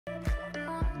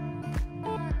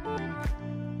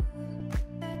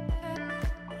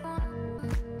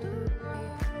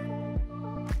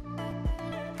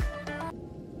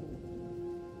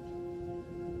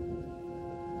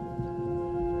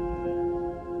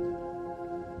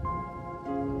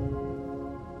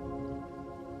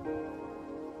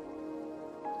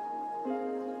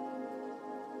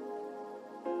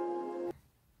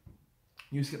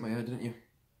You just hit my head, didn't you?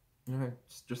 You know, I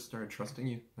just started trusting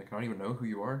you. Like, I don't even know who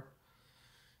you are.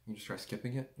 You just try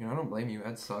skipping it. You know, I don't blame you,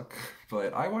 ads suck.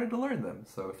 But I wanted to learn them.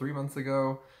 So 3 months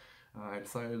ago, I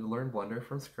decided to learn Blender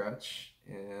from scratch.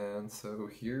 And so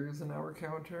here's an hour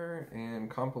counter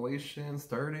and compilation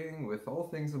starting with all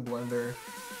things in Blender.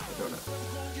 I don't know.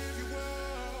 Never gonna give you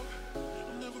up.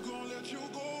 I'm never gonna let you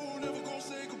go. Never gonna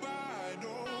say goodbye. No.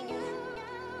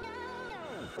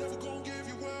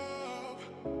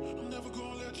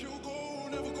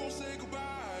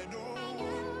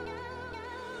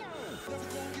 Never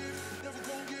gonna give, never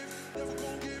gonna give, never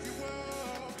gonna give you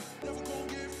up. Never gonna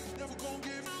give, never gonna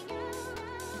give.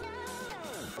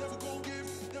 Never gonna give,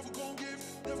 never gonna give,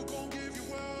 never gonna give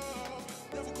you up.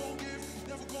 Never gonna give,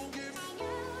 never gonna give.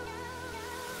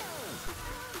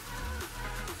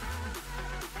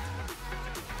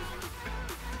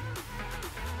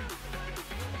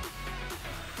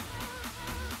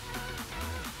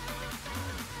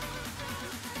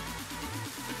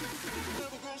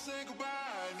 Never gonna say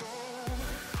goodbye, no.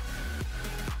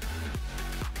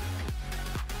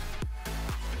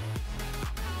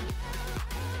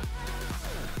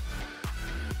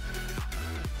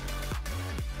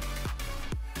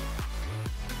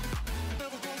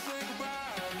 Never gonna say goodbye,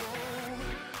 no.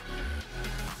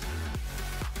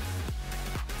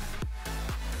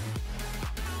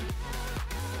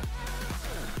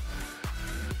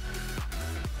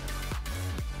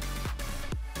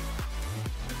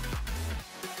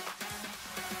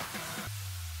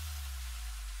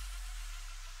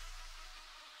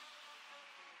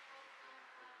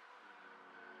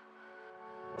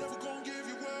 Never gonna give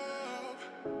you up.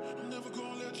 I'm never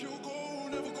gonna let you go.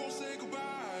 Never gonna say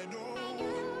goodbye, no.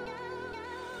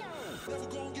 Never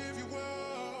gonna give you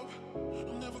up.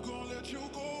 I'm never gonna let you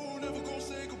go. Never gonna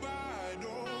say goodbye,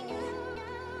 no.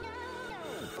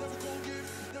 Never gonna give,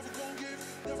 never gonna give,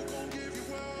 never gonna give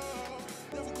you up.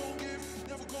 Never gonna give,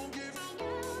 never gonna give.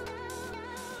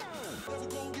 Never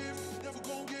gonna give, never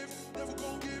gonna give, never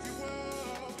gonna give you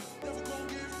up. Never gonna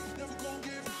give, never gonna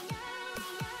give.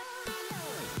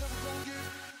 Never gonna give,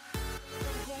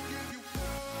 never gonna give you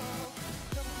up.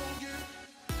 Never gonna give,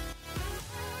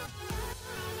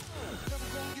 never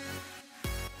gonna give,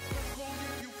 never gonna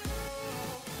give you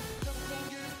up. Never gonna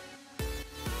give.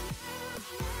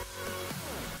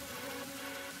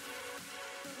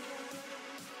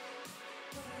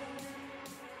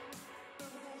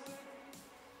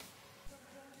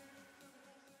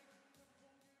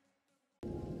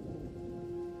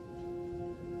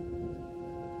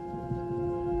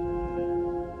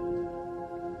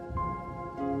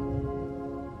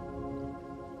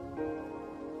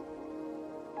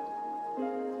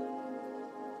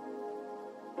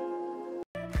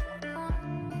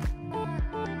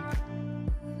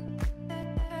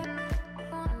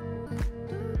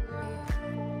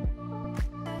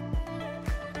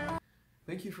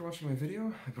 Thank you for watching my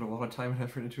video. I put a lot of time and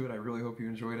effort into it. I really hope you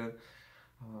enjoyed it.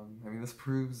 I mean, this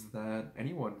proves that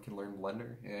anyone can learn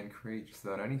Blender and create just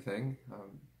about anything.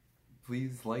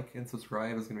 Please like and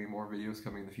subscribe. There's going to be more videos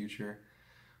coming in the future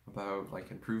about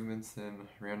like improvements in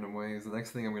random ways. The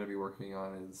next thing I'm going to be working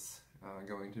on is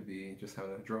going to be just how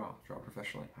to draw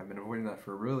professionally. I've been avoiding that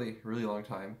for a really, really long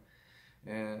time,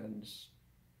 and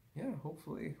yeah,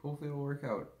 hopefully it'll work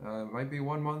out. Might be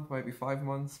 1 month, might be 5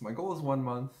 months. My goal is 1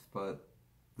 month, but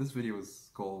this video's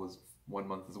goal was 1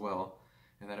 month as well,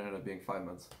 and that ended up being 5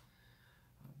 months.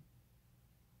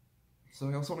 So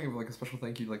I also want to give like a special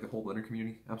thank you to like the whole Blender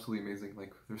community. Absolutely amazing.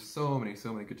 Like there's so many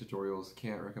good tutorials.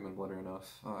 Can't recommend Blender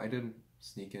enough. I did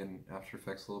sneak in After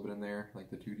Effects a little bit in there, like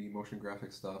the 2D motion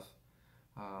graphic stuff.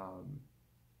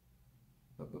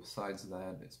 But besides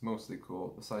that, it's mostly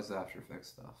cool. Besides the After Effects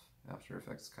stuff, After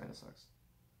Effects kind of sucks.